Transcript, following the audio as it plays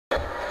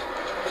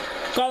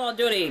Call of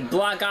Duty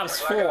Black Ops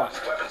 4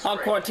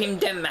 Hardcore Team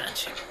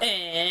Deathmatch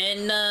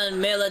and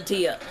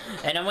MILITIA.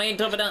 And I'm waiting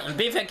to open up and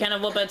be fair, kind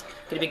of whoop it.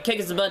 Gonna be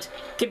kicking his butt,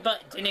 kick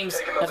butt,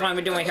 innings. That's what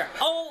we're doing here.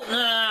 Oh,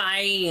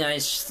 I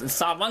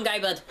saw one guy,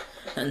 but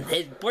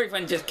his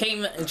boyfriend just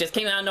came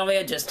out of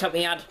nowhere, just took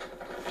me out,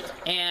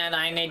 and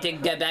I need to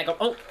get back up.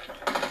 Oh,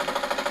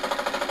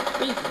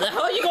 where the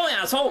hell are you going,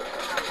 asshole?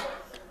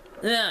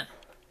 Yeah.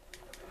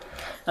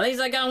 At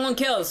least I got one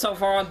kill so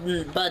far,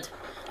 but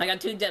I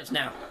got 2 deaths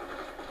now.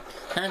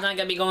 That's not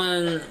gonna be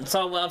going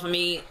so well for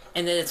me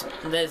in this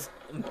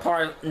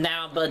part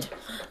now, but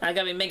I'm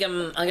gonna be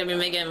making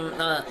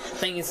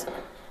things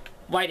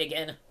right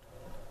again.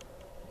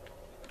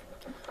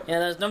 Yeah,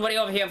 there's nobody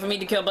over here for me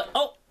to kill, but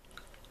oh,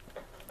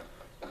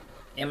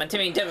 yeah, my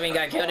teammate definitely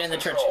got killed in the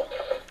church.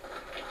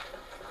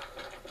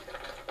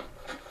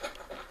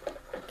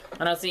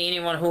 I don't see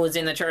anyone who was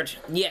in the church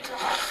yet.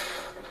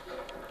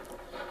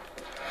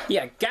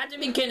 Yeah, got to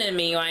be kidding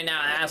me right now,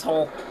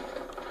 asshole.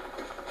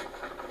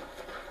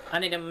 I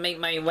need to make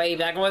my way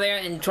back over there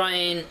and try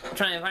and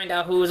find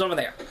out who was over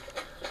there.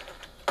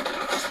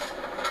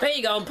 There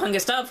you go, punk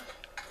of stuff.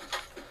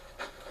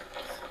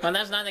 Well,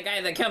 that's not the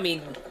guy that killed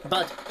me,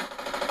 but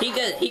he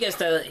gets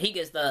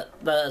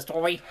the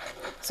story.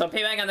 So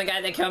payback on the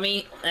guy that killed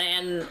me,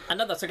 and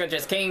another sucker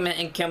just came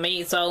and killed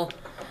me. So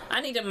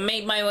I need to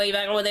make my way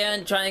back over there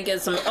and try and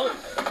get some. Oh,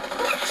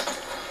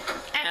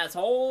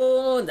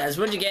 asshole! That's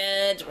what you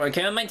get. We're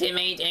killing my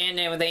teammate and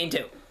everything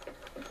too.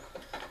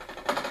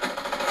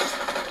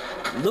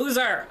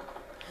 Loser!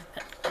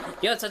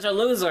 You're such a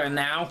loser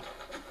now.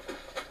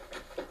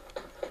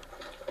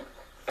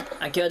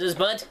 I killed his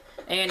butt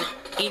and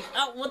he.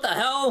 Oh, what the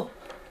hell?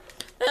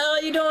 The hell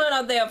are you doing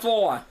up there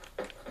for?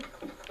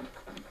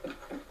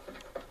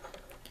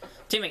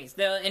 Teammates,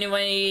 there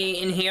anybody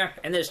in here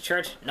in this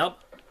church? Nope.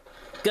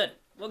 Good.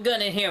 We're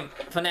good in here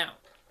for now.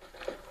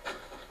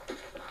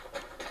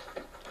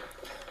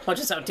 Watch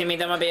yourself, teammate.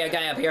 There might be a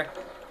guy up here.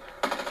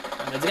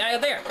 There's a guy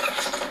up there.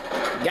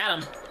 Got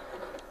him.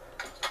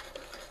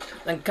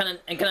 It kind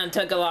of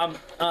took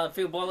a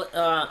few bullets,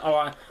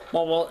 or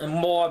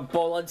more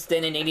bullets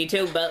than in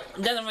 82, but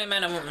it doesn't really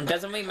matter.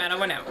 Doesn't really matter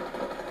right now.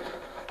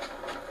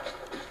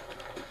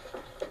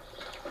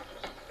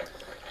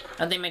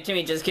 I think my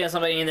teammate just killed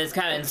somebody in this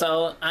cabin,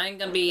 so I'm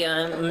gonna be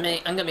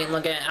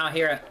looking out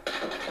here,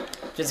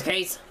 just in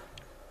case.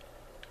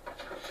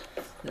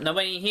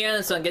 Nobody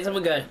here, so I guess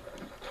we're good.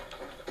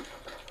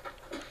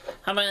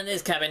 How about in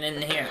this cabin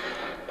in here?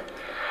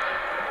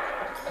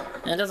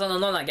 It doesn't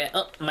look like it.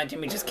 Oh, my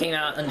teammate just came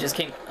out and just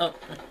came. Oh,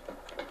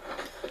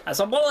 I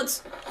saw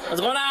bullets.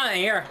 What's going on out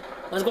here?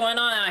 What's going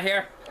on out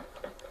here?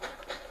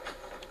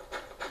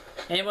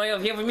 Anybody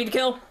over here for me to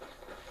kill?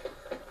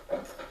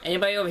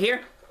 Anybody over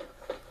here?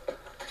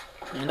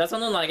 It doesn't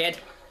look like it.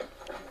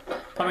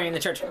 Probably in the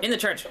church. In the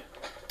church.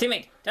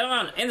 Teammate, turn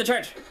around. In the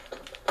church.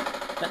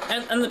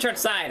 On the church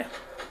side.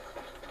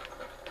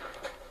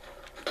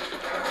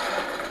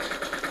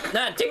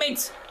 Nah,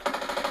 teammates.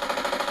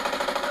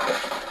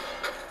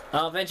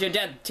 Oh, Vince, you're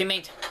dead,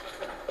 teammate.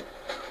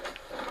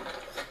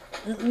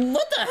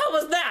 What the hell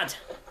was that?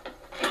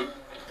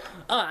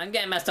 Oh, I'm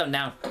getting messed up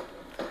now.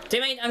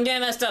 Teammate, I'm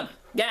getting messed up.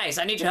 Guys,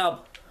 I need your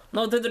help.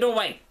 Load through the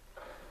doorway.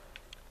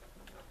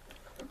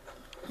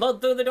 Load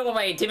through the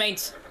doorway,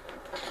 teammates.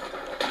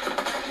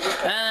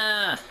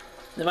 Ah,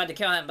 I'm about to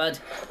kill him,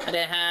 but I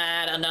didn't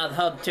have enough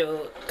help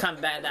to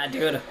combat that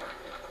dude.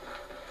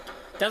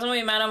 Doesn't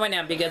really matter right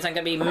now because I'm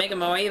gonna be making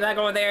my way back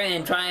over there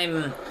and try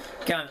and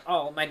kill him.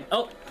 Oh, my.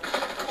 Oh.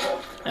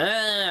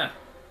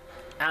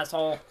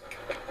 Asshole.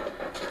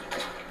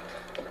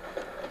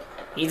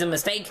 He's a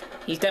mistake.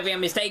 He's definitely a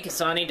mistake,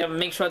 so I need to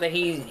make sure that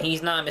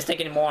he's not a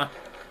mistake anymore.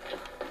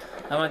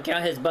 I want to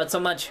kill his butt so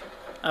much.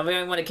 I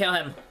really want to kill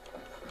him.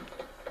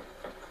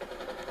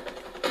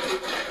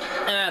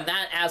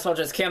 That asshole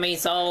just killed me,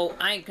 so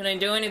I couldn't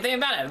do anything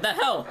about it. What the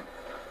hell?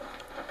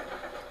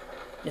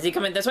 Is he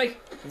coming this way?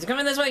 Is he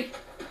coming this way?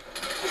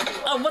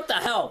 Oh, what the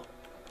hell?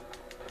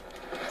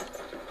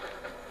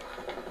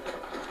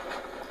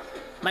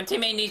 My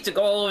teammate needs to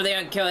go over there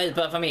and kill his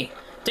butt for me.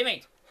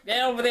 Teammate,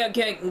 get over there and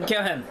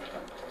kill him.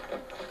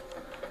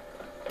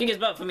 Kick his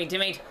butt for me,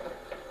 teammate.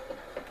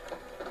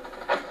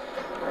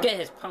 Get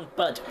his punk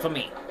butt for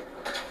me.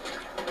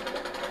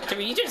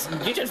 Teammate,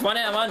 you just run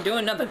out around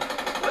doing nothing.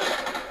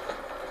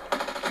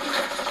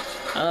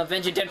 I'll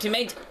avenge your dead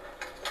teammate.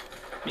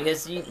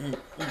 Because you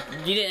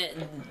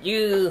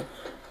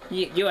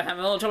were having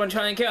a little trouble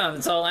trying to kill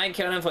him, so I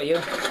killed him for you.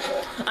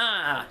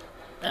 Ah.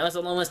 That was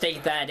a little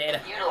mistake that I did.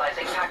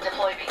 Utilizing tac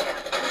deploy beacon.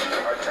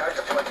 Our tac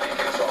deploy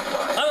beacon's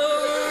offline.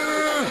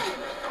 Oh!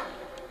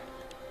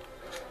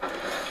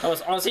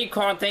 Those RC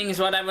car things,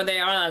 whatever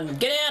they are,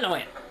 get in on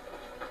it.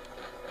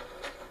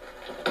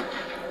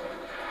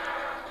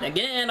 Now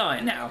get in on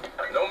it now.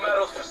 No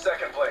medals for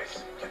second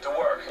place. Get to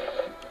work.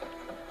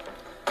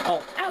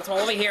 Oh, asshole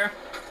over here.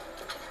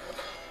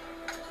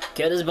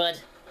 Killed his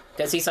butt,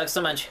 because he sucks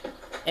so much.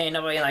 And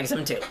nobody likes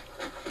him too.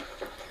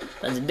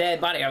 There's a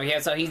dead body over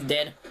here, so he's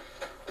dead.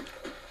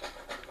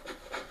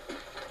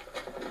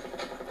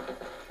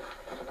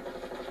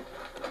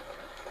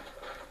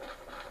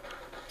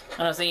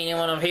 I don't see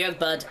anyone over here,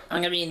 but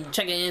I'm gonna be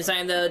checking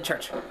inside the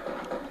church.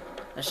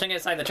 Let's check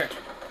inside the church.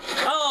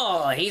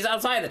 Oh, he's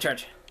outside the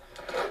church.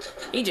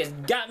 He just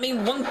got me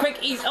one quick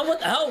easy. Oh, what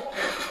the hell?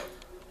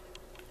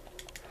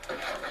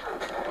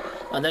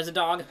 Oh, there's a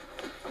dog.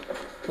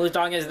 Whose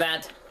dog is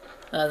that?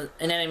 An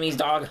enemy's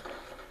dog.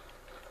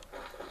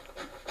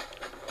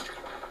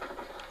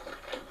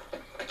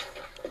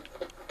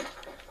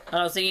 I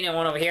don't see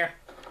anyone over here.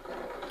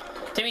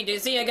 Timmy, do you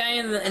see a guy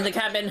in the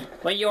cabin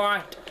where you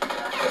are?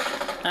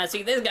 I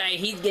see this guy,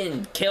 he's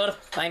getting killed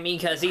by me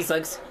because he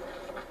sucks.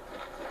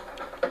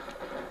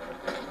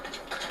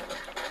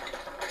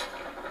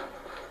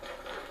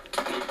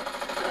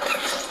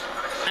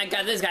 I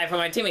got this guy for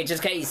my teammate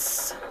just in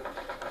case.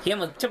 He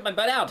almost took my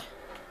butt out.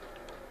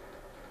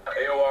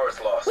 AOR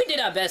is lost. We did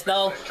our best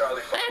though.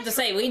 I have to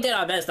say, we did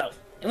our best though.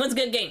 It was a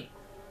good game.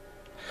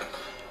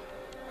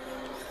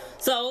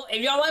 So,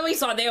 if y'all like what you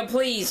saw there,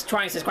 please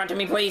try and subscribe to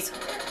me, please.